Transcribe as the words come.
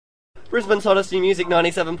Brisbane's hottest new music,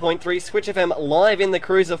 97.3 Switch FM, live in the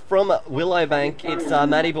cruiser from Willowbank. It's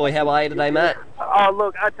Matty Boy. How are you today, Matt? Oh,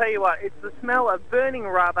 look, I tell you what, it's the smell of burning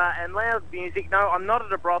rubber and loud music. No, I'm not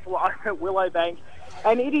at a brothel, I'm at Willowbank.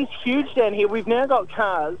 And it is huge down here. We've now got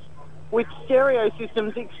cars with stereo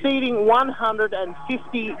systems exceeding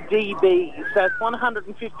 150 dB. That's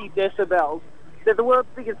 150 decibels. They're the world's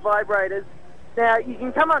biggest vibrators. Now, you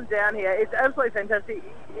can come on down here. It's absolutely fantastic.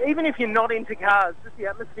 Even if you're not into cars, just the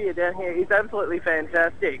atmosphere down here is absolutely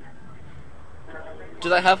fantastic. Do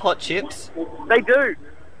they have hot chips? They do.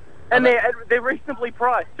 And they're reasonably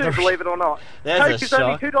priced too, believe it or not. There's a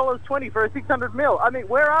shock. Coke is only $2.20 for a 600ml. I mean,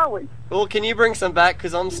 where are we? Well, can you bring some back?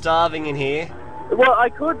 Because I'm starving in here. Well, I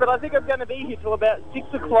could, but I think I'm going to be here till about 6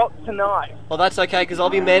 o'clock tonight. Well, that's okay, because I'll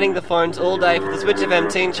be manning the phones all day for the Switch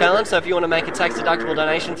FM Teen Challenge, so if you want to make a tax-deductible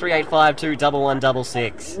donation, 3852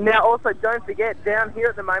 1166. Now, also, don't forget, down here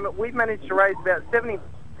at the moment, we've managed to raise about 70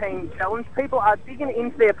 Teen Challenge. People are digging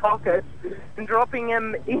into their pockets and dropping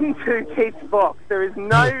them into Keith's box. There is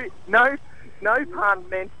no pun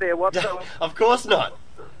meant there whatsoever. Of course not.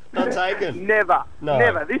 Not taken. Never. No.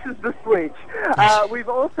 Never. This is the Switch. We've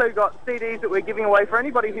also got CDs that we're giving away for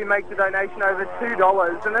anybody who makes a donation over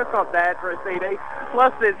 $2, and that's not bad for a CD.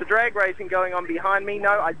 Plus, there's the drag racing going on behind me.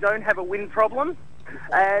 No, I don't have a wind problem.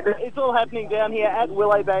 And it's all happening down here at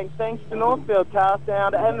Willowbank, thanks to Northfield Car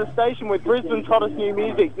Sound and the station with Brisbane's hottest new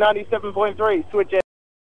music, 97.3 Switch FM.